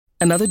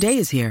Another day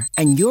is here,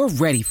 and you're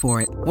ready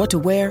for it. What to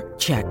wear?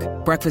 Check.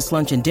 Breakfast,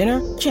 lunch, and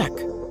dinner? Check.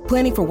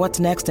 Planning for what's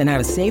next and how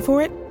to save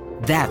for it?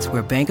 That's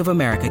where Bank of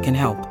America can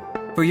help.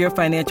 For your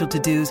financial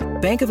to-dos,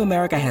 Bank of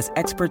America has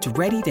experts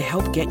ready to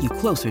help get you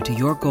closer to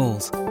your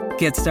goals.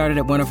 Get started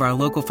at one of our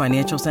local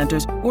financial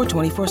centers or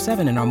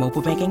 24/7 in our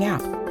mobile banking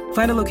app.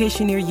 Find a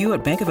location near you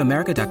at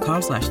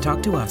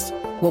bankofamerica.com/talktous.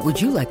 What would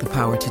you like the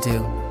power to do?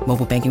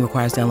 Mobile banking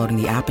requires downloading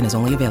the app and is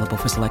only available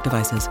for select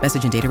devices.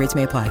 Message and data rates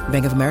may apply.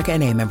 Bank of America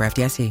N.A., member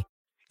FDIC.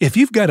 If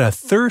you've got a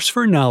thirst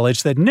for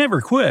knowledge that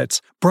never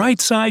quits,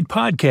 Brightside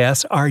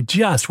Podcasts are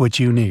just what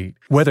you need.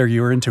 Whether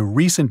you're into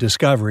recent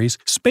discoveries,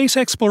 space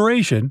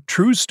exploration,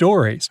 true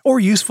stories, or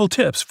useful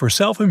tips for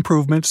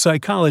self-improvement,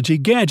 psychology,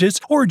 gadgets,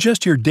 or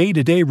just your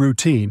day-to-day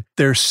routine,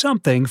 there's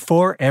something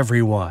for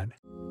everyone.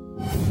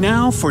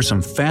 Now for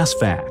some fast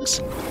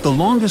facts. The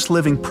longest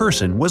living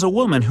person was a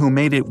woman who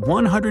made it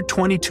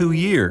 122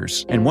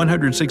 years and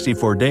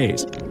 164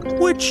 days,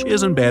 which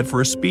isn't bad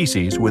for a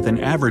species with an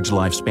average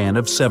lifespan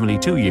of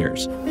 72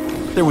 years.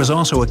 There was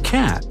also a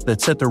cat that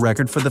set the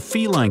record for the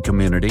feline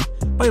community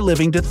by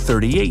living to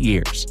 38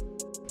 years.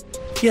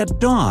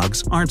 Yet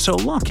dogs aren't so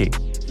lucky,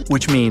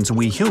 which means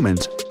we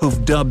humans,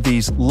 who've dubbed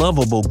these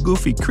lovable,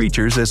 goofy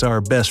creatures as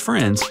our best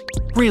friends,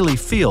 really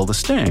feel the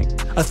sting.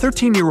 A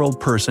 13-year-old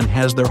person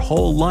has their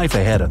whole life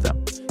ahead of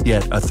them,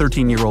 yet a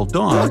 13-year-old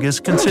dog is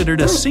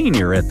considered a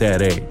senior at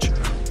that age.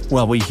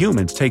 While we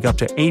humans take up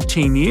to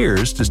 18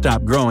 years to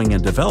stop growing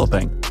and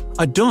developing,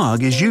 a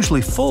dog is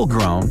usually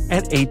full-grown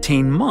at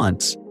 18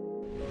 months.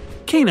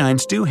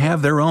 Canines do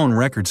have their own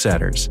record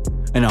setters.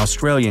 An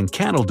Australian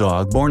cattle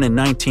dog born in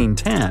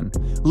 1910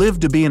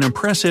 lived to be an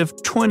impressive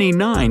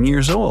 29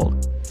 years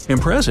old.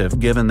 Impressive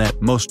given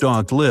that most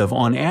dogs live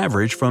on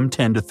average from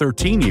 10 to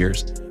 13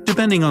 years,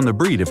 depending on the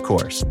breed, of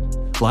course.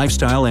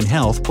 Lifestyle and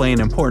health play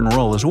an important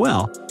role as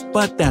well,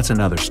 but that's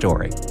another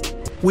story.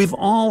 We've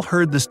all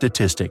heard the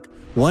statistic,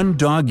 1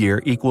 dog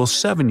year equals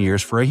 7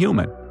 years for a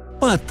human.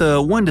 But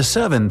the 1 to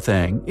 7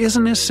 thing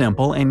isn't as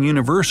simple and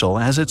universal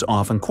as it's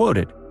often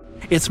quoted.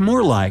 It's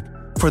more like,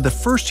 for the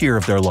first year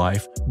of their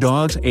life,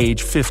 dogs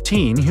age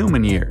 15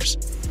 human years.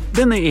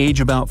 Then they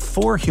age about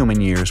 4 human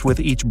years with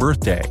each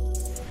birthday.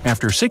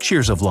 After 6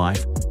 years of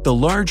life, the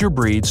larger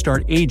breeds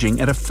start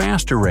aging at a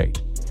faster rate.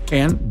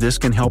 And this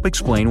can help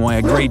explain why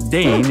a Great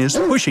Dane is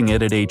pushing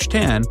it at age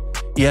 10,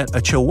 yet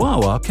a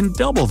Chihuahua can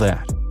double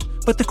that.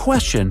 But the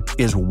question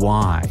is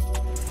why?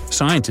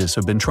 Scientists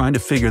have been trying to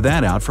figure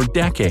that out for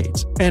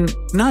decades. And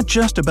not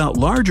just about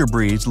larger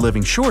breeds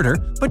living shorter,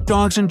 but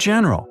dogs in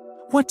general.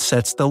 What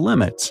sets the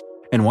limits?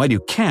 And why do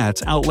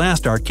cats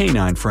outlast our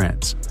canine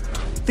friends?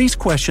 These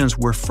questions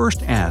were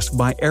first asked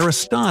by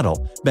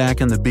Aristotle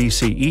back in the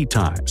BCE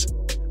times.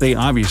 They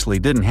obviously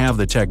didn't have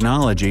the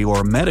technology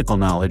or medical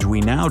knowledge we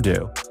now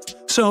do.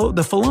 So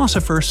the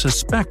philosopher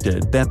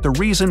suspected that the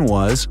reason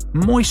was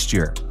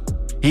moisture.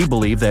 He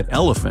believed that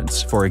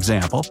elephants, for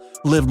example,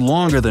 lived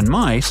longer than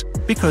mice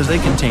because they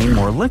contain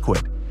more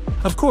liquid.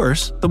 Of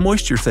course, the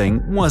moisture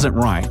thing wasn't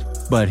right,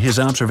 but his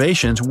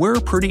observations were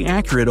pretty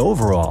accurate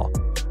overall.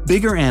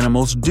 Bigger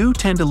animals do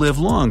tend to live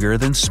longer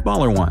than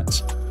smaller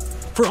ones.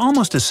 For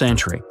almost a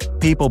century,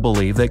 people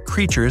believe that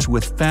creatures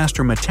with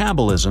faster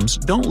metabolisms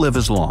don't live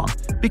as long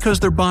because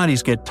their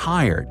bodies get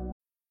tired.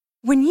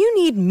 When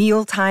you need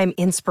mealtime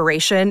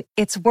inspiration,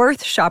 it's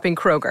worth shopping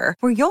Kroger,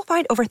 where you'll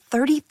find over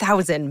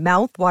 30,000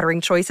 mouth-watering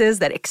choices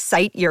that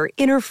excite your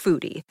inner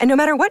foodie. And no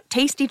matter what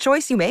tasty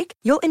choice you make,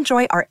 you'll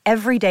enjoy our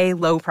everyday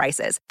low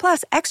prices,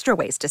 plus extra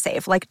ways to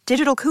save, like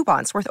digital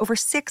coupons worth over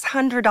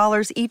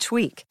 $600 each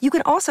week. You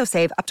can also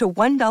save up to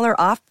 $1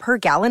 off per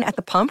gallon at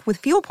the pump with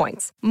fuel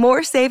points.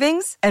 More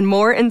savings and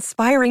more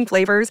inspiring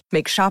flavors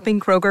make shopping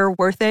Kroger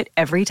worth it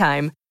every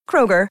time.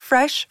 Kroger,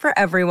 fresh for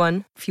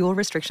everyone. Fuel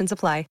restrictions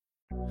apply.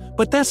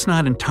 But that's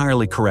not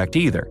entirely correct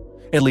either,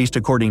 at least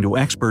according to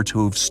experts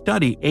who've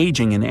studied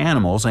aging in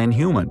animals and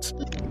humans.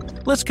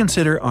 Let's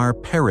consider our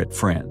parrot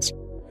friends.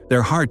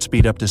 Their hearts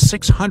beat up to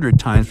 600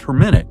 times per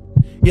minute,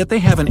 yet they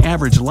have an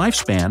average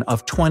lifespan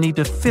of 20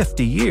 to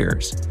 50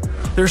 years.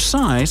 Their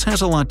size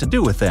has a lot to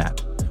do with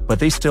that, but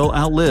they still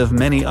outlive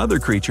many other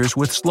creatures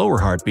with slower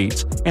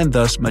heartbeats and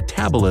thus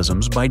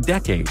metabolisms by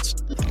decades.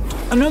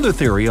 Another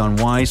theory on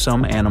why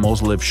some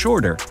animals live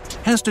shorter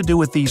has to do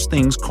with these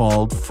things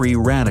called free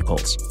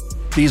radicals.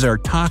 These are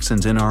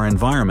toxins in our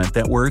environment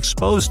that we're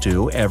exposed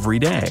to every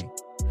day.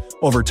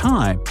 Over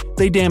time,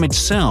 they damage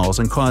cells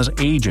and cause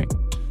aging.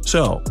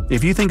 So,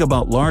 if you think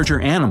about larger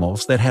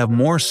animals that have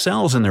more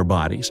cells in their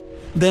bodies,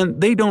 then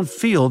they don't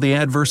feel the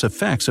adverse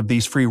effects of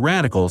these free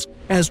radicals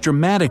as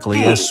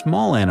dramatically as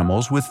small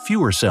animals with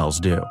fewer cells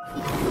do.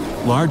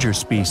 Larger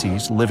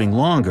species living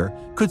longer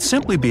could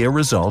simply be a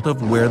result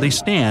of where they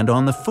stand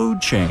on the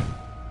food chain.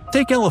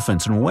 Take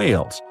elephants and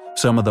whales,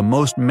 some of the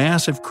most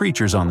massive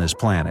creatures on this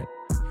planet.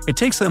 It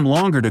takes them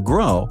longer to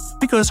grow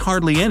because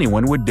hardly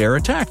anyone would dare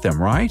attack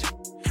them, right?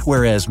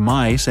 Whereas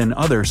mice and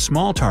other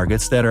small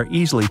targets that are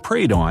easily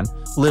preyed on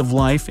live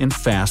life in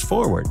fast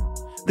forward.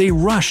 They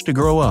rush to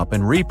grow up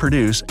and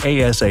reproduce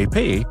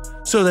ASAP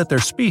so that their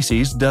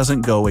species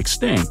doesn't go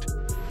extinct.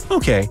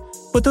 Okay,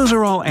 But those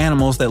are all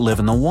animals that live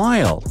in the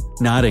wild,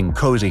 not in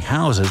cozy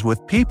houses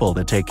with people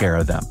to take care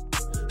of them.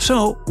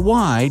 So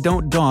why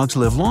don't dogs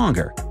live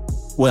longer?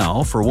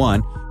 Well, for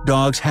one,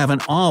 dogs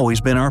haven't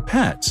always been our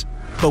pets,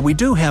 but we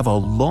do have a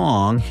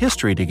long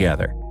history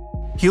together.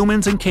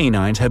 Humans and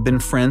canines have been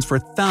friends for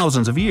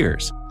thousands of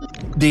years.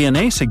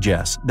 DNA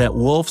suggests that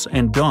wolves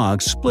and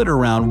dogs split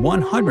around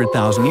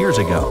 100,000 years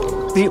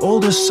ago. The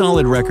oldest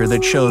solid record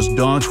that shows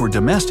dogs were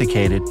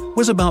domesticated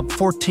was about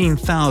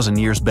 14,000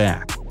 years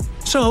back.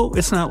 So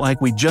it's not like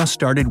we just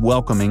started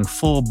welcoming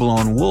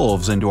full-blown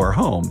wolves into our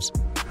homes.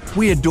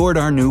 We adored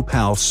our new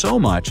pals so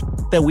much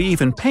that we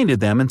even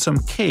painted them in some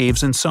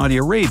caves in Saudi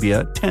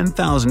Arabia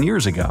 10,000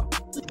 years ago.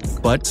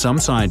 But some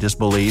scientists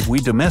believe we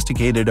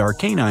domesticated our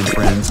canine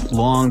friends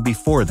long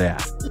before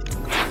that.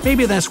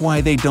 Maybe that's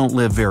why they don't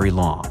live very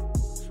long.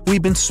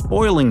 We've been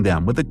spoiling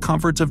them with the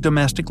comforts of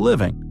domestic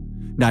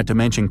living, not to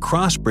mention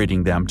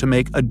crossbreeding them to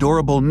make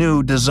adorable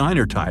new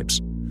designer types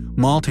 –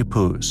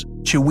 Maltipoos,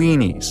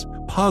 Chiweenies,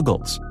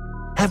 Puggles.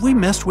 Have we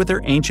messed with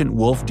their ancient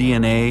wolf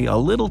DNA a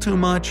little too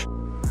much?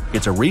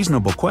 It's a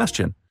reasonable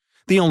question.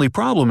 The only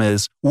problem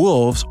is,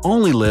 wolves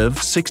only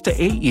live 6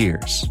 to 8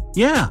 years.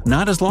 Yeah,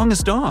 not as long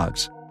as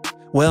dogs.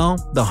 Well,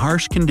 the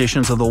harsh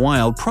conditions of the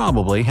wild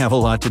probably have a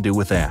lot to do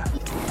with that.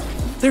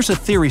 There's a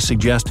theory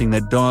suggesting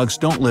that dogs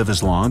don't live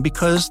as long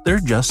because they're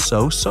just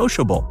so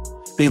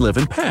sociable. They live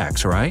in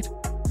packs, right?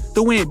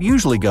 The way it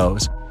usually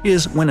goes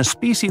is when a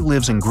species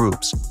lives in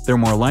groups, they're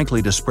more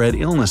likely to spread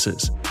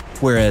illnesses,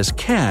 whereas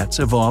cats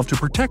evolved to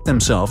protect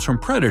themselves from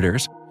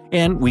predators,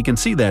 and we can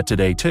see that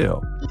today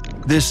too.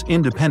 This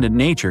independent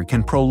nature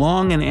can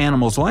prolong an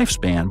animal's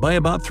lifespan by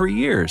about 3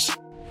 years.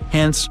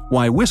 Hence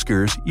why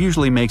Whiskers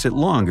usually makes it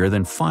longer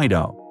than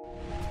Fido.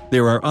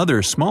 There are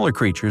other smaller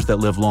creatures that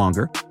live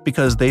longer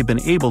because they've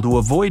been able to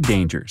avoid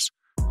dangers.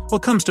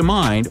 What comes to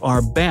mind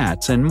are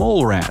bats and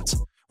mole rats,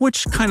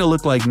 which kind of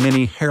look like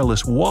mini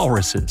hairless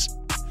walruses.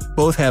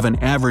 Both have an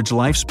average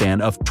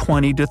lifespan of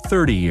 20 to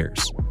 30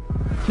 years.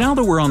 Now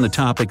that we're on the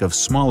topic of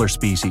smaller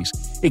species,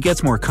 it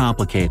gets more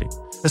complicated,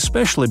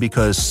 especially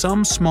because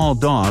some small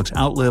dogs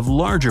outlive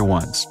larger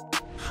ones.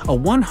 A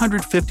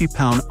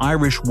 150-pound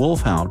Irish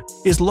wolfhound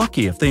is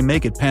lucky if they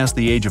make it past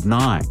the age of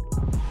 9,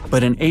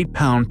 but an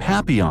 8-pound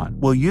Papillon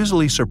will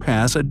usually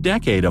surpass a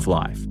decade of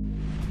life.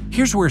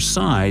 Here's where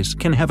size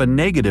can have a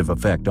negative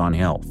effect on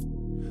health.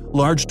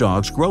 Large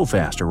dogs grow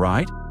faster,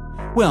 right?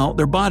 Well,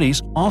 their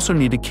bodies also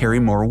need to carry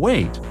more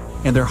weight,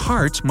 and their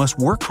hearts must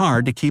work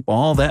hard to keep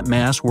all that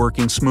mass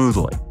working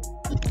smoothly.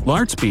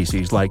 Large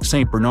species like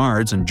St.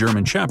 Bernards and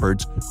German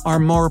Shepherds are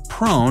more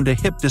prone to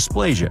hip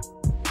dysplasia.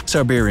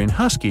 Siberian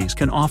Huskies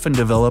can often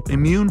develop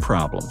immune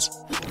problems.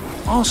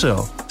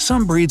 Also,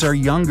 some breeds are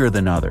younger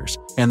than others,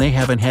 and they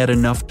haven't had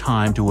enough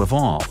time to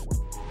evolve.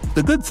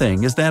 The good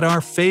thing is that our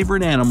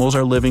favorite animals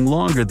are living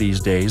longer these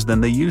days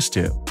than they used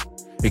to.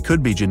 It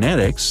could be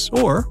genetics,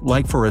 or,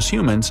 like for us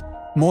humans,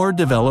 more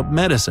developed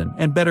medicine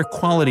and better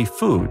quality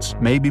foods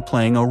may be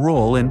playing a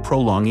role in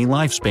prolonging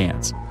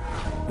lifespans.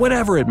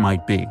 Whatever it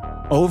might be,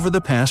 over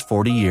the past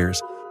 40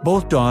 years,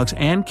 both dogs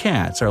and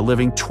cats are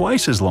living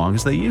twice as long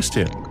as they used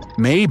to.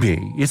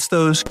 Maybe it's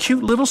those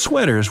cute little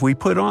sweaters we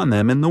put on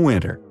them in the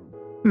winter.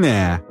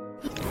 Nah.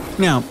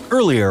 Now,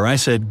 earlier I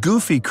said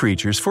goofy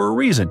creatures for a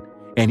reason,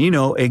 and you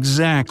know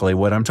exactly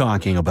what I'm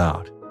talking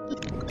about.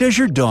 Does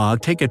your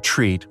dog take a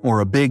treat or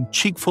a big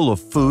cheekful of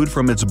food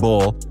from its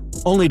bowl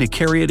only to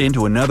carry it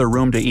into another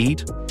room to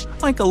eat?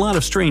 Like a lot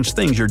of strange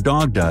things your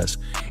dog does,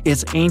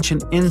 it's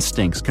ancient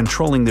instincts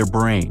controlling their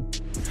brain.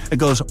 It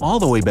goes all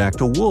the way back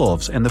to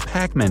wolves and the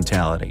pack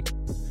mentality.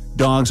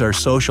 Dogs are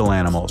social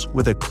animals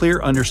with a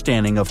clear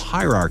understanding of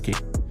hierarchy.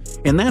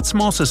 In that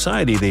small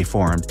society they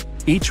formed,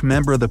 each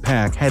member of the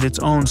pack had its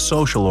own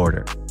social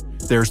order.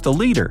 There's the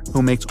leader,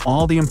 who makes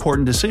all the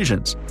important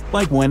decisions,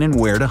 like when and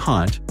where to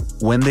hunt,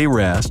 when they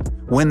rest,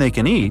 when they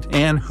can eat,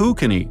 and who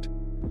can eat.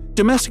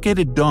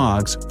 Domesticated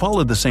dogs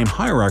followed the same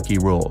hierarchy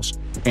rules,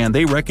 and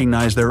they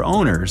recognize their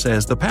owners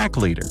as the pack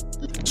leader.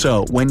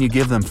 So when you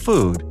give them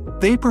food,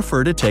 they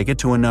prefer to take it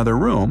to another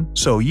room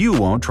so you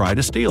won't try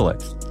to steal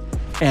it.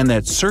 And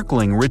that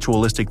circling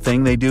ritualistic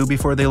thing they do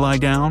before they lie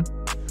down?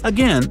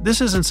 Again,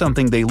 this isn't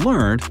something they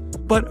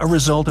learned, but a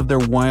result of their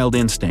wild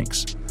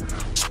instincts.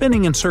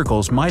 Spinning in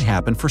circles might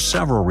happen for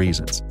several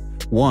reasons.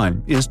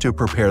 One is to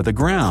prepare the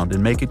ground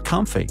and make it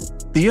comfy.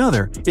 The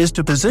other is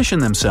to position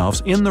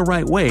themselves in the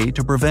right way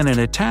to prevent an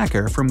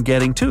attacker from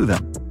getting to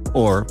them.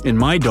 Or, in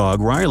my dog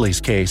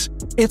Riley's case,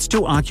 it's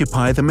to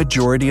occupy the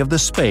majority of the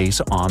space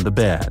on the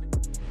bed.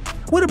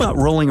 What about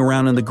rolling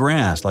around in the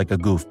grass like a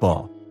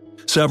goofball?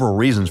 Several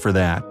reasons for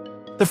that.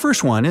 The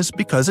first one is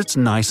because it's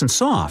nice and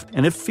soft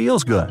and it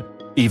feels good.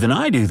 Even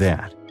I do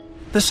that.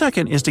 The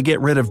second is to get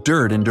rid of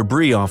dirt and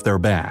debris off their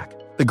back.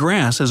 The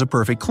grass is a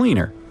perfect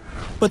cleaner.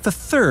 But the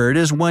third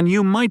is one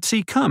you might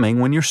see coming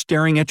when you're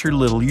staring at your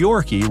little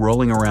Yorkie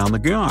rolling around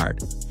the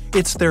yard.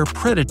 It's their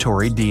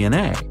predatory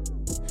DNA.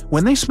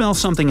 When they smell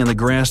something in the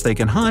grass they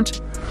can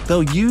hunt,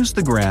 they'll use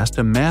the grass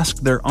to mask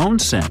their own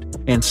scent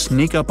and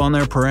sneak up on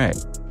their prey.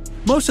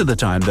 Most of the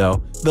time,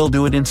 though, they'll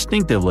do it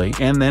instinctively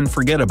and then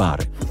forget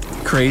about it.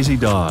 Crazy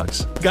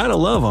dogs. Gotta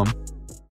love them.